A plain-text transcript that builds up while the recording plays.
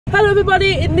Hello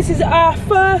everybody, and this is our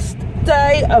first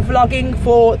day of vlogging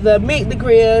for the Meet The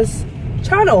Greers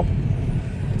channel.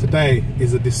 Today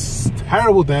is this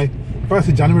terrible day, 1st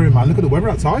of January, man. Look at the weather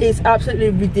outside. It's absolutely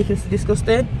ridiculously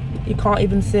disgusting. You can't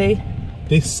even see.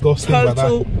 Disgusting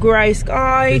Total weather. grey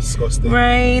sky, disgusting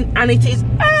rain, and it is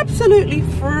absolutely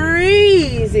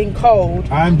freezing cold.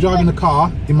 I'm driving the car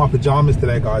in my pyjamas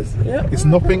today, guys. Yep. It's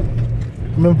nothing.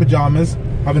 I'm in my pyjamas,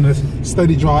 having a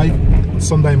steady drive on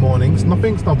Sunday mornings.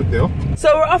 Nothing, it's no big deal. So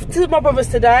we're off to my brother's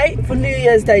today for New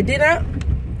Year's Day dinner.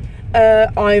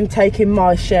 I'm taking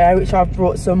my share, which I've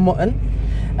brought some mutton.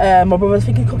 My brother's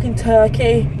thinking cooking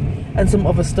turkey and some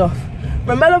other stuff.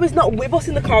 Romello is not with us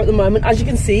in the car at the moment. As you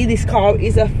can see, this car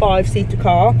is a 5-seater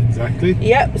car. Exactly.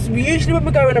 Yep, so usually when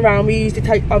we're going around, we usually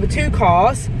take either 2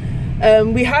 cars.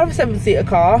 We have a 7-seater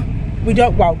car. We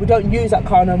don't use that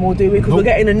car no more, do we? Because we're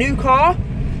getting a new car,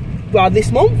 well,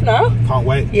 this month now. Can't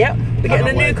wait. Yep, we're getting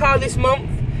a new car this month,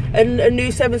 and a new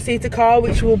 7-seater car,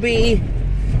 which will be,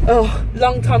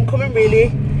 long time coming,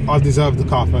 really. I've deserved the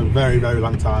car for a very, very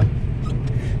long time.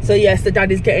 So yes, the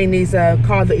dad is getting his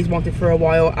car that he's wanted for a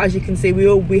while. As you can see,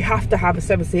 we have to have a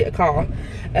 7-seater car,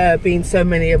 being so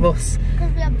many of us.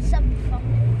 Because we have 7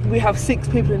 families. We have 6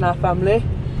 people in our family,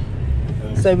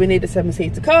 so we need a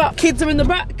 7-seater car. Kids are in the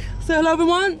back. Say hello,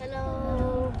 everyone.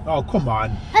 Hello. Oh, come on.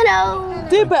 Hello.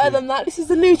 Do better than that. This is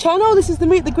the new channel. This is the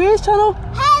Meet The Greers channel.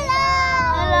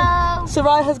 Hello.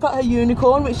 Sarai has got her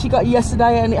unicorn, which she got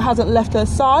yesterday, and it hasn't left her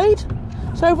side.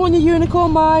 Show everyone your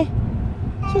unicorn, Mai.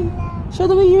 Show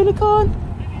them a unicorn.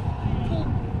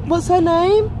 What's her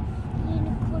name?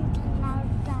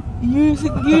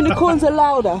 Unicorns are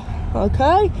louder.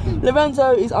 Okay.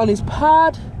 Lorenzo is on his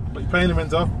pad. What are you playing,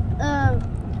 Lorenzo?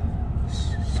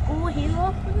 School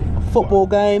hero. Football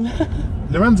game.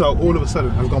 Lorenzo all of a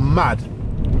sudden has gone mad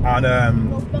on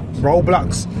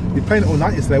Roblox. You were playing it all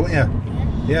night yesterday, weren't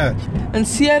you? Yeah. And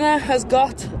Sienna has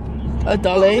got a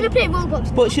dolly, I'm gonna play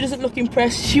Roblox. but she doesn't look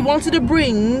impressed. She wanted to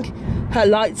bring her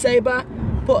lightsaber,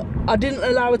 but I didn't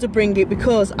allow her to bring it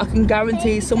because I can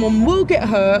guarantee someone will get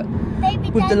hurt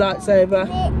with the lightsaber.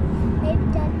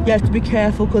 You have to be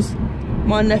careful because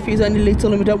my nephew's only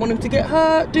little and we don't want him to get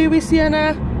hurt, do we,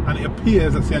 Sienna? And it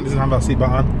appears that Sienna doesn't have her seatbelt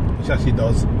on, which actually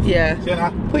does. Yeah.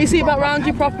 Sienna, Put your seatbelt round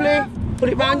you properly. Put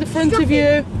it round the front of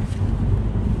you.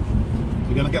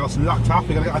 you're going to get us locked up.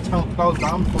 You're going to get our channel closed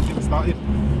down before we get started.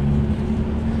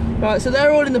 Right, so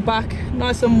they're all in the back,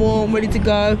 nice and warm, ready to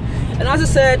go. And as I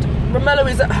said, Romello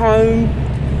is at home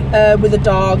with the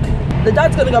dog. The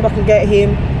dad's going to go back and get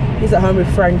him. He's at home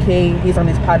with Frankie. He's on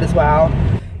his pad as well.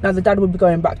 Now the dad will be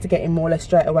going back to get him more or less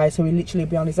straight away, so he'll literally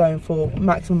be on his own for a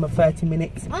maximum of 30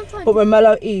 minutes. But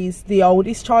Romello is the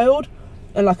oldest child,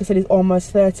 and like I said, he's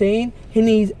almost 13.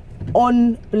 He's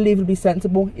unbelievably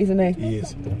sensible, isn't he? He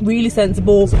is. Really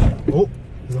sensible. Oh,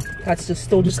 That's just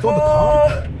stole the stole the car.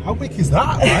 car. How quick is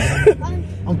that, right?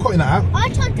 I'm cutting that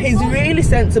out. He's really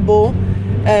sensible.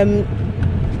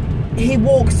 He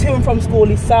walks to and from school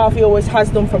himself. He always has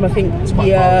done from, I think,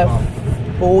 year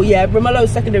 4. Yeah,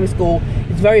 Romello's secondary school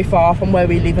is very far from where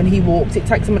we live, and he walks. It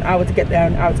takes him an hour to get there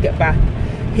and an hour to get back.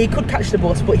 He could catch the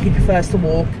bus, but he prefers to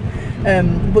walk.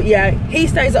 But yeah, he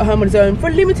stays at home on his own for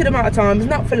a limited amount of time,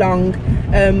 not for long,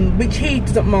 which he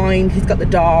doesn't mind. He's got the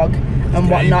dog and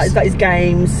whatnot. He's got his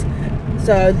games,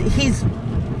 so he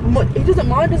doesn't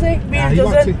mind, does he? Really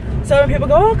doesn't. So when people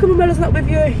go, oh, come on, Melo's not with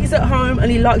you, he's at home and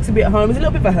he likes to be at home. He's a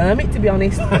little bit of a hermit, to be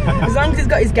honest. As long as he's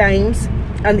got his games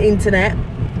and the internet,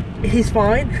 he's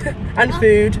fine. And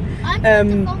food.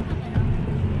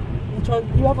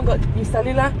 You haven't got your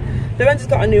cellular? Lorenzo's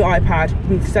got a new iPad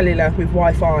with cellular, with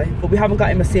Wi-Fi, but we haven't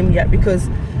got him a SIM yet because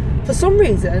for some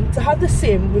reason, to have the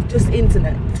SIM with just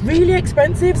internet, it's really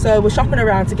expensive. So we're shopping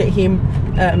around to get him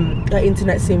an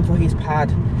internet SIM for his pad.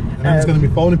 And he's going to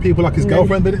be phoning people like his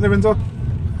girlfriend, isn't it, Lorenzo?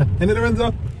 Isn't it,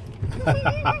 Lorenzo?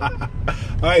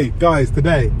 Hey, guys,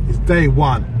 today is day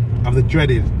 1 of the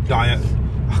dreaded diet.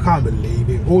 I can't believe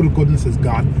it. All the goodness is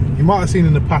gone. You might have seen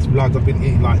in the past vlogs I've been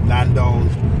eating like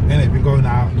Nando's, and I've been going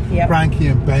out, Frankie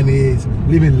and Benny's,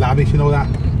 living lavish and all that.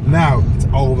 Now it's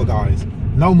over, guys.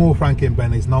 No more Frankie and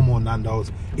Benny's, no more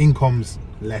Nando's. In comes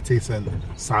lettuce and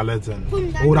salads and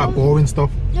all that boring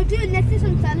stuff. You're doing lettuce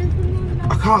and salads.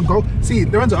 I can't go. See,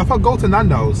 Lorenzo, if I go to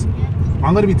Nando's,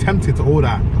 I'm going to be tempted to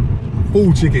order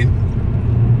full chicken,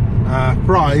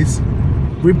 fries,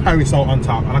 with peri salt on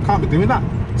top, and I can't be doing that.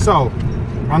 So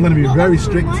I'm going to be very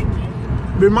strict.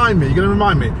 Remind me. You're going to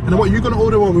remind me. And then what, you're going to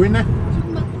order while we're in there?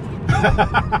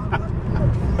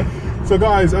 So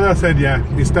guys, as I said, yeah,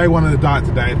 it's day 1 of the diet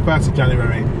today, 1st of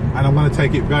January, and I'm going to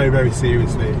take it very, very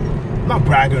seriously. Not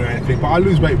bragging or anything, but I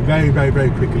lose weight very, very,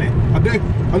 very quickly. I do.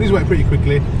 I lose weight pretty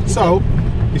quickly. So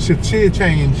You should see a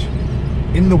change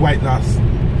in the weight loss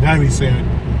very soon.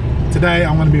 Today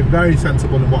I'm going to be very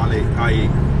sensible in what I eat.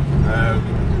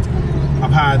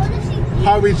 I've had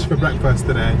porridge for breakfast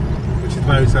today, which is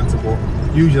very sensible.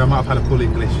 Usually I might have had a full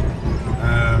English.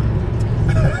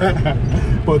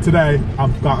 But today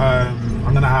I'm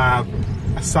going to have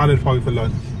a salad probably for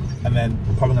lunch, and then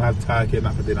I'm probably going to have turkey and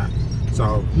that for dinner.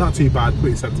 So not too bad,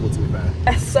 pretty sensible to be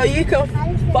fair. So you can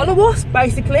follow us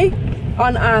basically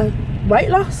on our weight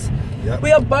loss. Yep.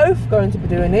 We are both going to be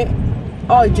doing it.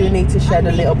 I do need to shed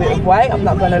a little bit of weight, I'm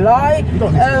not going to lie. You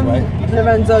don't need to weight.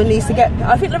 Lorenzo needs to get,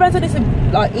 I think Lorenzo needs to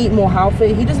like eat more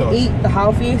healthy. He doesn't eat the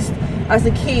healthiest. As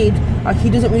a kid, like, he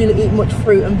doesn't really eat much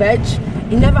fruit and veg.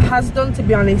 He never has done, to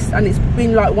be honest, and it's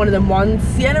been like one of them ones.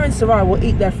 Sienna and Sarai will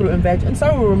eat their fruit and veg, and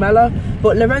so will Romello,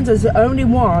 but Lorenzo's the only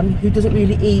one who doesn't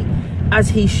really eat as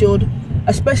he should.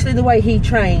 Especially the way he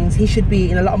trains, he should be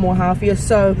eating a lot more healthier.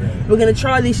 So we're going to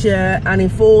try this year and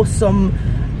enforce some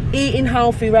eating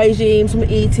healthy regime, some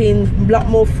eating a lot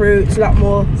more fruits, a lot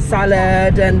more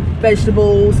salad and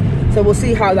vegetables. So we'll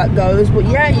see how that goes. But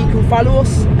yeah, you can follow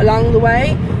us along the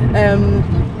way.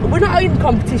 We're not in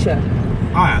competition.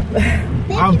 I am.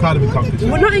 I'm kind of in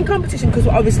competition. We're not in competition because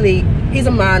obviously he's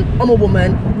a man, I'm a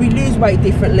woman. We lose weight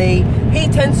differently. He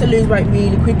tends to lose weight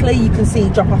really quickly. You can see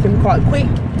drop off him quite quick,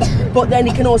 but then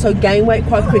he can also gain weight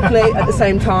quite quickly at the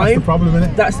same time. That's the problem, isn't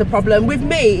it? That's the problem. With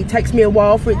me, it takes me a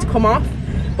while for it to come off,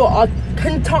 but I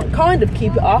can kind of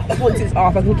keep it off. Once it's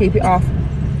off, I can keep it off.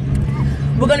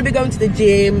 We're going to be going to the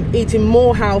gym, eating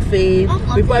more healthy.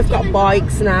 We've both got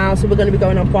bikes now, so we're going to be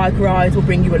going on bike rides. We'll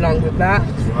bring you along with that.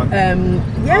 Right.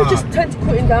 Yeah, just tend to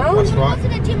cutting down. That's right.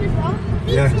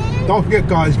 Yeah. Don't forget,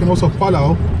 guys, you can also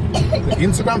follow the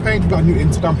Instagram page. We've got a new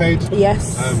Instagram page.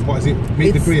 Yes. What is it?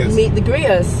 Meet The Greers. Meet The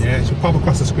Greers. Yeah, it should pop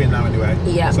across the screen now anyway.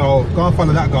 Yeah. So go and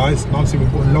follow that, guys. And obviously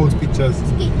we're putting loads of pictures,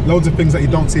 loads of things that you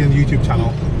don't see on the YouTube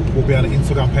channel will be on the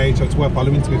Instagram page, so it's worth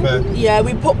following, to be fair. Yeah,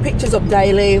 we put pictures up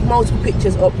daily, multiple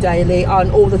pictures up daily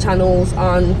on all the channels,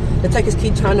 on the Tekkerz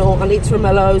Kid channel, on It's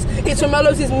Romello's. It's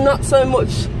Romello's is not so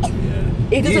much.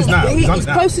 He's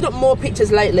posted up more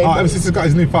pictures lately. Oh, ever since he's got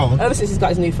his new phone? Ever since he's got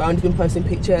his new phone, he's been posting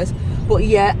pictures. But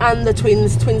yeah, and the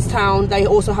Twins Town, they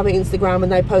also have an Instagram and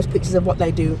they post pictures of what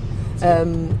they do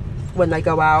when they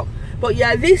go out. But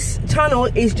yeah, this channel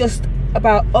is just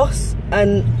about us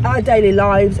and our daily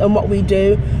lives and what we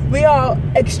do. We are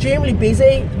extremely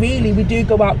busy, really. We do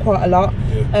go out quite a lot.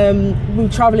 We're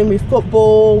travelling with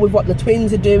football, with what the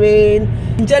twins are doing.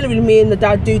 And generally me and the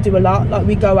dad do a lot. Like,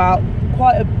 we go out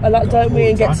quite a lot, don't we,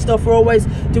 and get stuff. We're always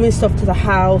doing stuff to the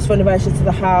house, renovations to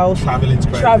the house,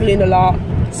 travelling a lot.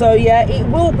 So yeah, it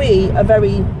will be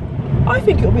I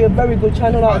think it'll be a very good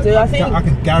channel. I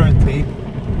can guarantee,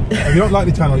 if you don't like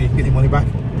the channel, you can get your money back.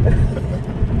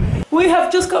 We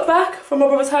have just got back from my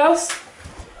brother's house.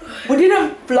 We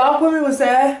didn't vlog when we was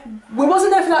there. We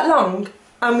wasn't there for that long,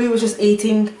 and we was just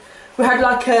eating. We had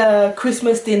like a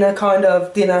Christmas dinner kind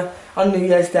of dinner on New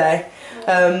Year's Day.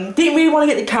 Didn't really want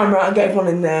to get the camera and get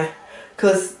everyone in there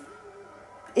because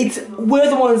we're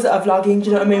the ones that are vlogging, do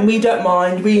you know what I mean? We don't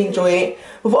mind, we enjoy it.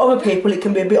 But for other people it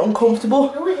can be a bit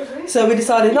uncomfortable. So we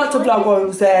decided not to vlog while we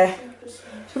was there.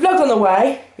 We vlogged on the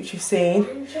way, which you've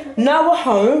seen. Now we're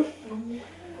home.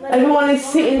 Everyone is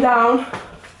sitting down,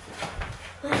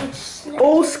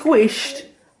 all squished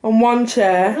on one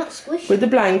chair with the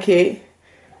blanket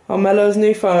on Mello's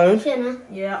new phone. Shanna.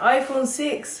 Yeah, iPhone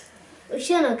 6.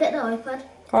 Shanna, get the iPad.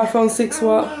 iPhone 6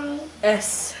 what?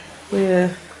 S. Yeah.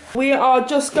 We are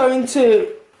just going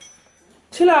to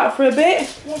chill out for a bit,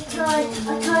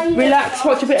 relax,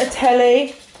 watch a bit of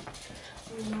telly,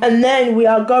 and then we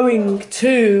are going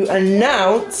to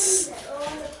announce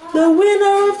the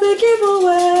winner of the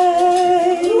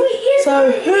giveaway.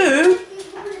 So who?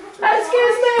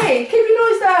 Excuse me, keep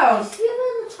your noise down.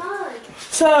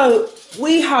 So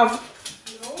we have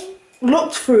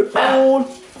looked through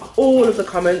all of the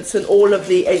comments and all of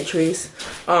the entries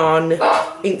on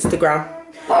Instagram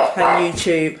and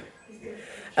YouTube,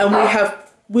 and we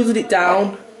have whittled it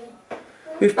down.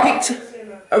 We've picked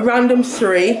a random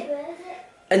 3,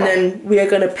 and then we are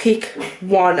going to pick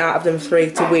one out of them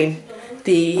 3 to win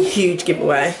the huge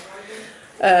giveaway.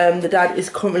 The dad is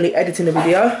currently editing a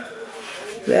video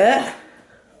there,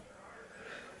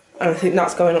 and I think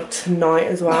that's going up tonight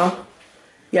as well.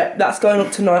 Yeah, that's going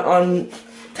up tonight on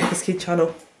Tekkerz Kid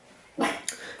channel.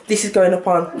 This is going up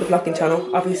on the vlogging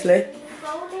channel, obviously.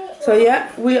 So yeah,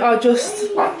 we are just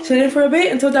chilling for a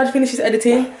bit until dad finishes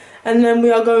editing, and then we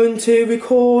are going to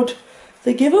record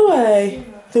the giveaway,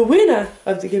 the winner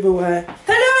of the giveaway.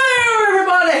 Hello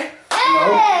everybody!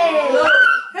 Hey!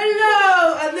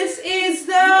 Hello, and this is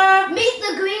the Meet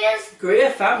The Greers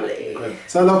Greer family.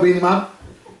 Say hello, Beanie Man.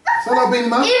 Say hello, Beanie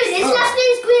Man. His last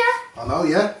name's Greer. I know,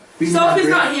 yeah. Sophie's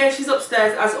not here, she's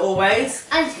upstairs as always.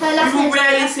 And her last You will name's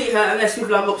rarely Greer. see her unless we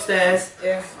vlog upstairs.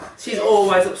 Yeah. She's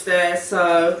always upstairs,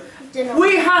 so.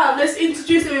 We have, let's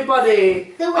introduce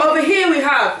everybody. Over here we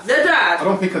have the I dad.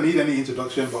 don't think I need any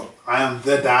introduction, but I am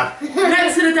the dad.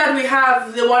 Next to the dad we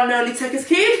have the one and only Tekkerz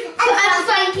Kid. And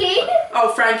Frankie.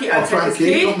 Oh, Frankie and Tekkerz Frankie,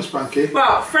 Kid. not Miss Frankie.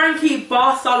 Well, Frankie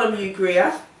Bartholomew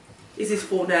Greer is his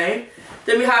full name.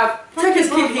 Then we have Tekkerz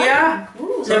Kid here.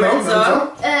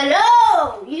 Lorenzo.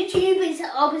 Hello. YouTube is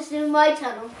obviously my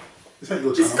channel. Is that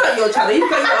your This channel? has got your channel, you've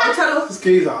got your own channel. This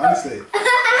geezer, honestly.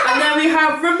 And then we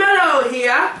have Romello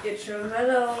here. It's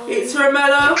Romello. It's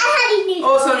Romello,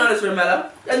 also known as Romello.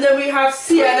 And then we have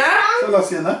Sienna Say hello,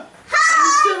 Sienna.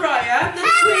 and Soraya, the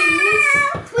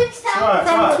twins. Twins Right,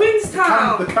 From right.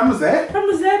 Twinstown. The camera's there.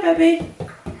 Cameras there, baby.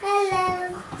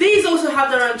 Hello. These also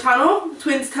have their own channel,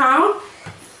 Twinstown.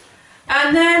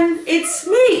 And then it's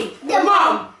me, the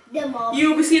mum. The mom.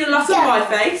 You will be seeing a lot of my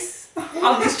face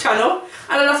on this channel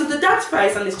and a lot of the dad's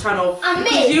face on this channel. And me.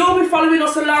 Because you'll be following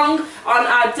us along on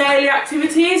our daily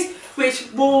activities, which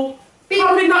will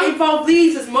probably not involve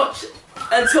these as much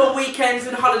until weekends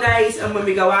and holidays and when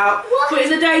we go out. What? But in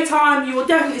the daytime, you will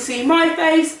definitely see my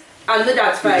face and the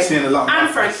dad's You'll be face seeing a lot of my and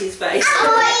face. Frankie's face. And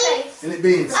my face. Isn't it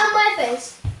Beans? And my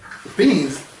face.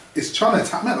 Beans is trying to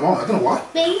attack me at the moment. I don't know why.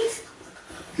 Beans.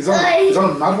 He's on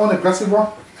a mad one, aggressive one.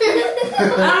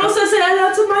 And also say hello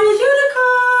to my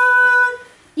unicorn.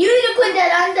 Unicorn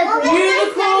Delanda.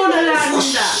 Unicorn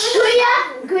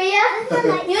Alanda. Greer.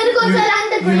 Unicorn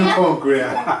Delanda. Unicorn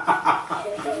Greer.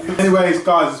 Anyways,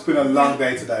 guys, it's been a long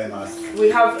day today, man. We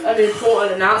have an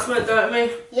important announcement, don't we?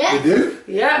 We Yeah. do?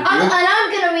 Yeah. And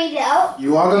I'm gonna read it out.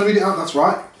 You are going to read it out, that's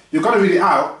right. You're going to read it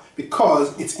out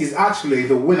because it is actually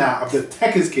the winner of the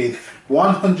Tekkerz Kid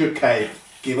 100k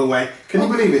giveaway. Can you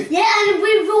believe it? Yeah, and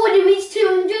we've already reached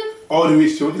 200. Oh, you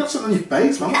reached 200. You got something on your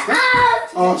face, man. What's that?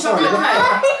 Ah! Oh, sorry.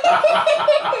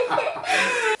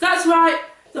 That's right.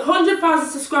 The 100,000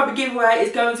 subscriber giveaway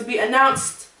is going to be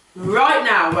announced right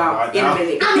now. Well, Right in now. a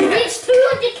minute. And we reached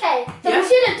 200k. So Yeah. we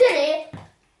should have done it.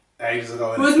 Ages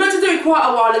ago. We was meant to do it quite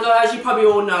a while ago, as you probably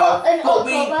all know. In But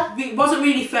October. it wasn't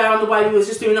really fair on the way we was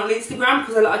just doing it on Instagram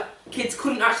because a lot of kids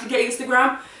couldn't actually get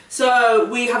Instagram. So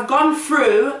we have gone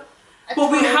through,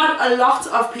 but we had a lot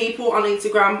of people on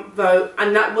Instagram vote,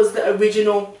 and that was the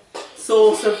original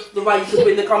source of the way you could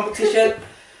win the competition.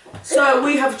 So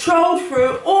we have trolled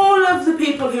through all of the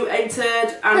people who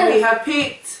entered, and we have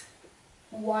picked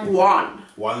one.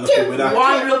 One lucky winner.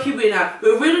 One lucky winner.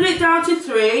 We're whittling it down to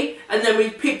 3, and then we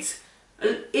picked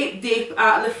an it dip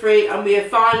out of the 3, and we have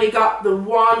finally got the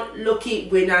one lucky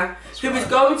winner who is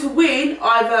going to win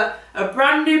either a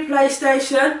brand new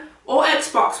PlayStation or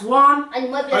Xbox One. And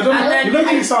you might be I able don't to know. then You you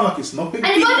make it sound like it's nothing.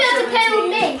 And you might be able to play with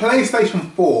me.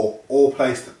 PlayStation 4 or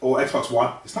Xbox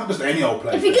One. It's not just any old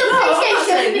If you PlayStation. get No, I'm not PlayStation,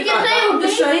 saying you it can like play that. I'm with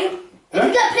just me. saying. If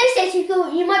you get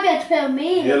PlayStation, you might be able to play with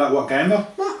me. Yeah, like what game though?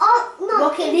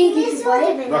 Rocket League, you can buy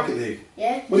it. Rocket League.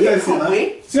 Yeah. What do you guys can't think, win.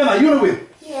 man? Sienna, you want to win?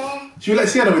 Yeah. Should we let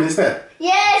Sienna win instead?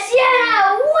 Yes,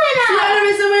 yeah, Sienna winner!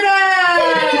 is the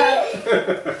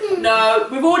winner! No,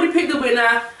 we've already picked the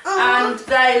winner, and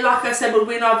they, like I said, will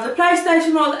win either the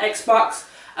PlayStation or the Xbox,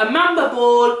 a Mamba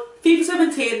ball, FIFA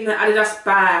 17, and an Adidas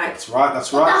bag. That's right,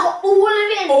 that's right. All of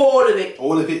it. All of it.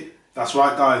 All of it. That's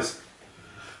right, guys.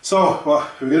 So,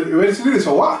 what? Are we ready to do this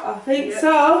or what? I think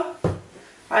so.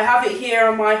 I have it here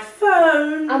on my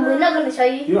phone. And we're not going to show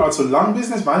you. You know, it's a long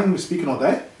business, man. You've been speaking all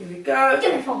day. Here we go.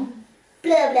 Give me phone.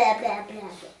 Blah, blah, blah, blah.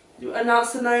 You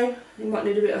announce the name. You might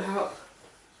need a bit of help.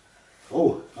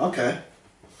 Oh, okay.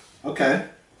 Okay.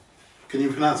 Can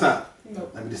you pronounce that? No.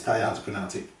 Let me just tell you how to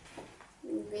pronounce it.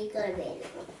 We got it.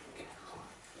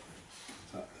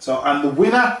 So, and the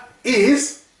winner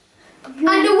is And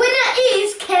the winner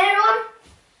is Karen.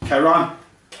 Karen.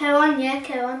 Karen, yeah,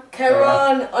 Karen.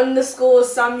 Karan _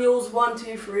 Samuels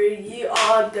 123. You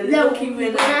are the lucky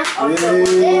winner of the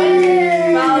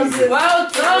Yay. 1,000.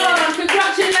 Well done!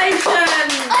 Congratulations!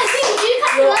 I think you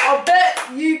can Yo, I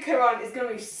bet you, Karan, is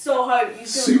gonna be so hyped.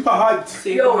 He's gonna Super hyped.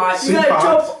 Super Yo, hype. you're Super gonna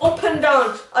jump up and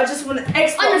down. I just want an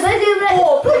Xbox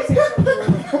or PlayStation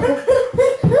 4.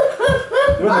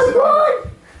 You wanna sit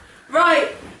down? Right.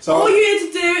 So- all you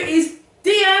need to do is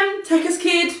DM Tekkerz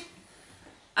Kid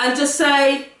and just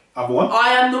say, I've won. I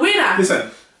am the winner.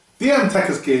 Listen, DM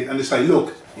Tekkerz Kid and just say,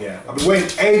 look, yeah, I've been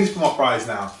waiting ages for my prize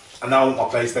now, and now I want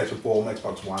my PlayStation 4 and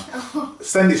Xbox One.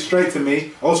 Send it straight to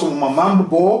me. I also want my Mamba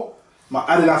ball, my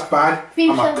Adidas bag,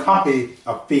 and my FIFA. copy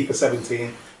of FIFA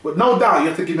 17. But no doubt you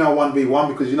have to give me a 1v1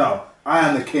 because you know, I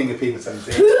am the king of FIFA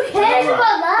 17. Who cares about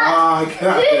that? Ah, get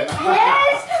out Who there.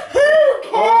 cares? Who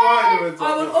Alright,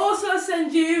 I will also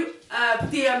send you a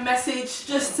DM message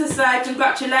just to say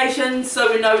congratulations,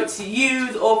 so we know it's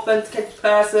you, the authenticated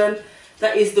person,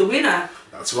 that is the winner.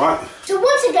 That's right. So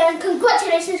once again,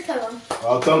 congratulations, Kevin.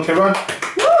 Well done, Kevin.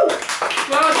 Woo!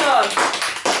 Well done.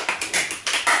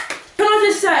 Can I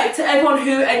just say to everyone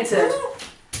who entered,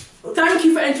 thank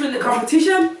you for entering the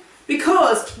competition,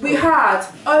 because we had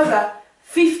over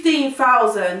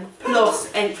 15,000 plus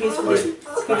entries for this.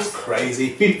 That's crazy.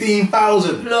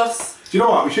 15,000 plus. Do you know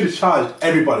what? We should have charged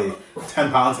everybody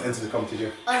 £10 to enter the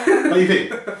competition. What do you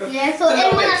think? Yeah, so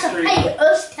everyone has to pay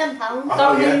us £10.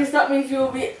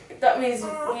 That means we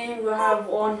will have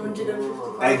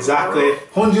 150,000. Exactly.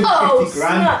 150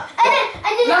 grand.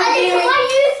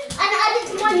 And add it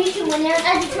to my YouTube money and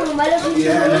add it to my little YouTube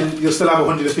Yeah, and money. then you'll still have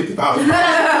 150 pounds.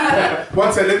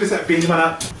 One second, let me set Beanie Man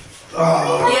up.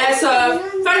 Oh. Yeah, so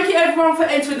thank you everyone for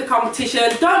entering the competition.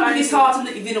 Don't be disheartened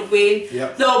that you didn't win.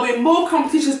 Yep. There'll be more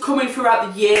competitions coming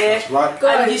throughout the year. That's right.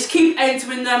 And you just keep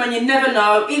entering them, and you never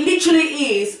know. It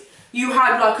literally is, you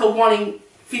had like a 1 in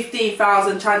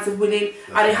 15,000 chance of winning,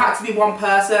 and it had to be one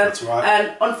person. That's right.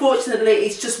 And unfortunately,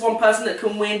 it's just one person that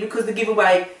can win, because the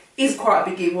giveaway is quite a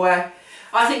big giveaway.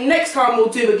 I think next time we'll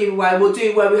do a giveaway, we'll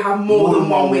do where we have more than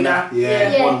one winner.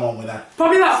 Yeah, more than one winner.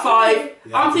 Probably about 5.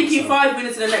 Yeah, I'm thinking so. 5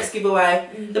 winners in the next giveaway.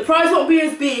 The prize won't be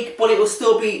as big, but it will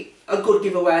still be a good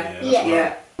giveaway.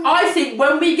 Yeah. I think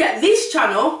when we get this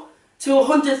channel to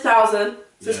 100,000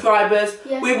 subscribers,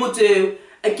 we will do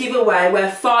a giveaway where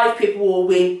 5 people will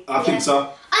win. I think so.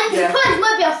 And the prize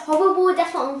might be a horrible,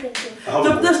 that's what I'm thinking.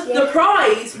 The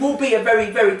prize will be a very,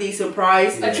 very decent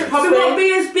prize. Yeah. It probably won't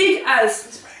be as big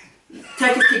as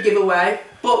Tekkerz Kid giveaway,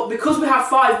 but because we have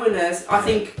 5 winners, I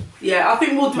think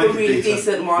we'll do a really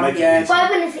decent one. Yeah. 5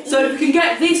 winners. So if we can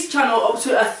get this channel up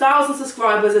to 1,000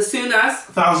 subscribers as soon as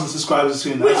 1,000 subscribers as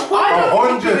soon as. Which I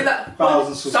don't think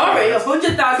 100,000 subscribers. Sorry,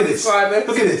 100,000 subscribers.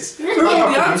 Look at this. We're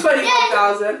beyond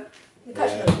 21,000. You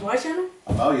catch it on my channel?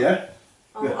 Oh yeah.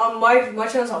 My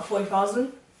channel's at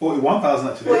 40,000. 41,000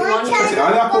 actually. 41. I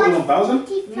 41,000. What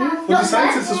did you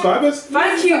say to subscribers?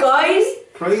 Thank you guys.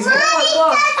 Crazy. Oh my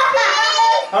god.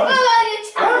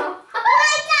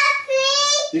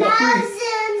 You got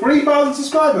 3,000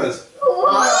 subscribers.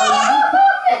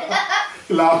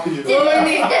 Laughing you know. I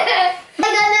got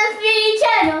the free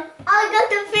channel. I got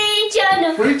the free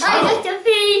channel. Free I channel? got the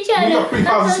free channel. You got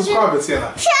 3,000 subscribers,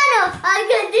 Sienna. Channel. I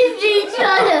got the free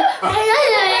channel. I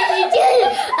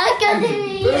got the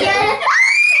free channel.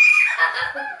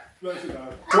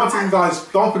 Once again, guys,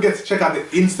 don't forget to check out the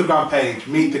Instagram page,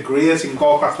 Meet The Greers. You can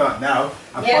go across that now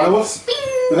and follow us.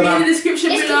 In the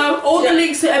description below, all the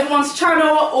links to everyone's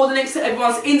channel, all the links to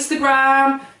everyone's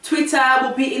Instagram, Twitter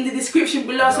will be in the description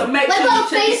below, so make sure you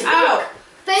check it out.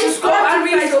 Facebook. And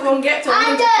Facebook and get to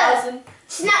 100,000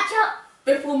 Snapchat.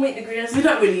 before Meet The Greers. We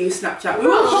don't really use Snapchat. We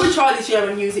will probably try this year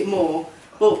and use it more.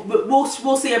 But we'll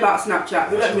see about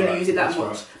Snapchat. We don't really use it that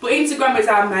much. But Instagram is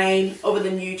our main, other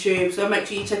than YouTube. So make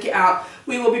sure you check it out.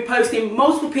 We will be posting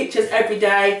multiple pictures every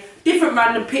day. Different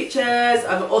random pictures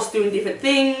of us doing different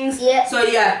things. Yeah. So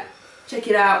yeah, check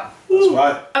it out. That's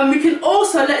right. And we can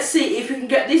also, let's see if we can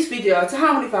get this video to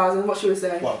how many thousand? What should we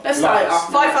say? What? Let's start it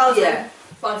off. 5,000. Yeah.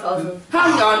 5,000.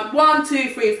 Hang on. 1, 2,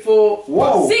 3, 4,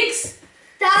 Whoa.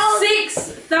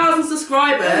 6,000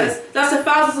 subscribers. That's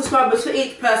 1,000 subscribers for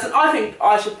each person. I think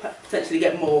I should potentially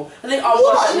get more. I think I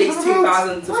want at least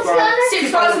 2,000 subscribers.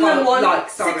 6,001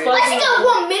 likes. Sorry. I think I got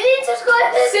 1 million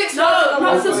subscribers. No,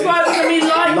 not subscribers. I mean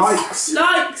likes.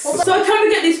 Likes. So can we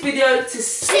get this video to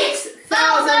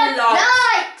 6,000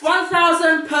 likes?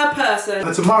 1,000 per person.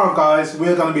 And tomorrow, guys,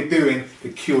 we're going to be doing the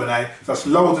Q&A. That's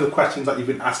loads of the questions that you've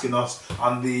been asking us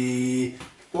on the,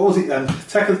 what was it then?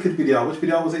 Tekkerz Kid video. Which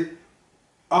video was it?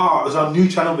 Oh, it was our new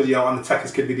channel video on the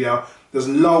Tekkerz Kid video. There's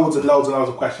loads and loads and loads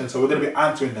of questions, so we're going to be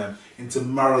answering them in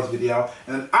tomorrow's video.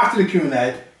 And then after the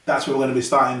Q&A, that's when we're going to be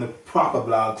starting the proper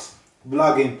vlogs.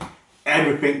 Vlogging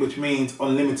everything, which means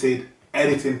unlimited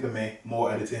editing for me.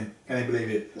 More editing. Can you believe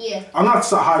it? Yeah. I'm going to have to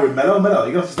start hiring Mello. Mello,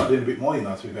 you're going to have to start doing a bit more, you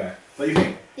know, to be fair. What do you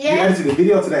think? Yeah. You edited the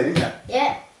video today, didn't you?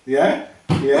 Yeah. Yeah?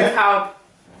 With Yeah? help.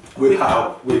 With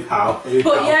help. With help.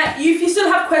 But yeah, if you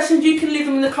still have questions, you can leave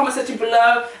them in the comment section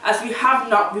below, as we have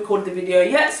not recorded the video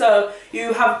yet. So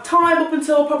you have time up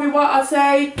until probably what I'd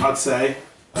say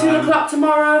 2 o'clock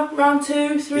tomorrow, around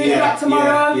 2, 3 o'clock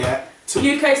tomorrow. Yeah.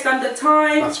 UK standard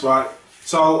time. That's right.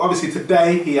 So obviously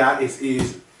today here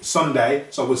is Sunday,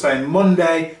 so we're saying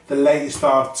Monday, the latest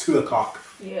start 2 o'clock.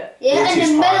 Yeah. Yeah, Which and is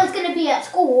then fine. Melo's going to be at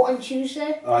school on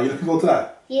Tuesday. You looking forward to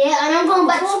that? Yeah, and I'm going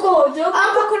back to school. Do I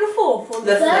come back on the 4th or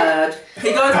The 3rd.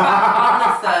 He goes back on the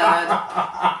 3rd.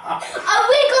 Are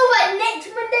we going back next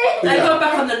Monday? They got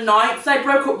back on the 9th. They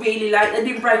broke up really late. They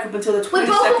didn't break up until the 22nd broke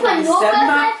up on of your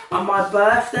December birthday? on my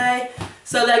birthday.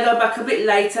 So they go back a bit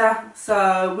later.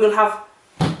 So we'll have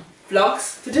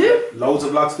vlogs to do. Loads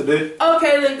of vlogs to do.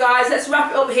 Okay then guys, let's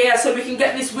wrap it up here so we can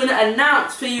get this winner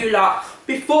announced for you lot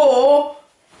before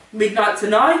midnight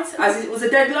tonight, as it was a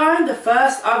deadline, the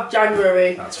 1st of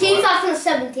January. That's right.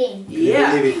 2017. Yeah. Can you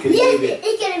Yeah, believe it?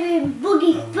 it's gonna be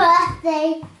Boogie's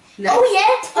birthday. Next. Oh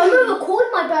yeah, I remember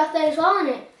recording my birthday as well,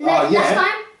 innit? Last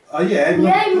time. Oh yeah.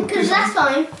 Yeah, because last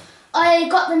time I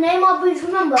got the name of boots,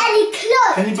 remember? Any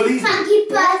clothes. Can you believe it? Happy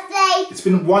birthday. It's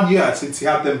been 1 year since he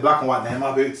had them black and white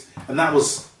Neymar boots, and that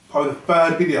was probably the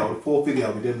 3rd video, the 4th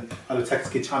video we did on the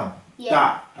Tekkerz Kid channel. Yeah.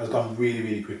 That has gone really,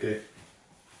 really quickly.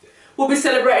 We'll be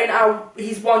celebrating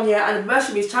his 1 year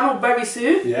anniversary of his channel very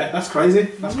soon. Yeah, that's crazy.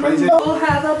 That's crazy. We'll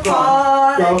have a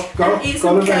party Go, and eat go,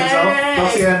 some Lorenzo. cake Go,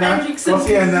 Sienna. and drink some Go,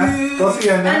 Sienna. food Go,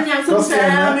 Sienna. and yam Go, some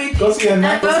Sienna. sandwiches Go, Sienna.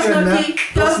 and Go, go Sienna. Snooki,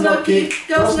 go Snooki,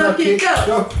 go Snooki, go,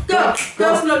 go, go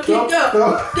Snooki, go, go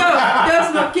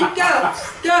Snooki,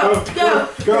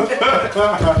 go.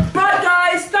 Right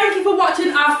guys, thank you for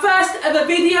watching our first ever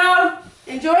video.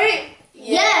 Enjoy it?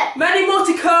 Yeah. Many more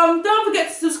to come. Don't forget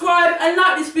to subscribe and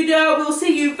like this video. We'll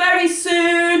see you very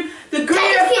soon.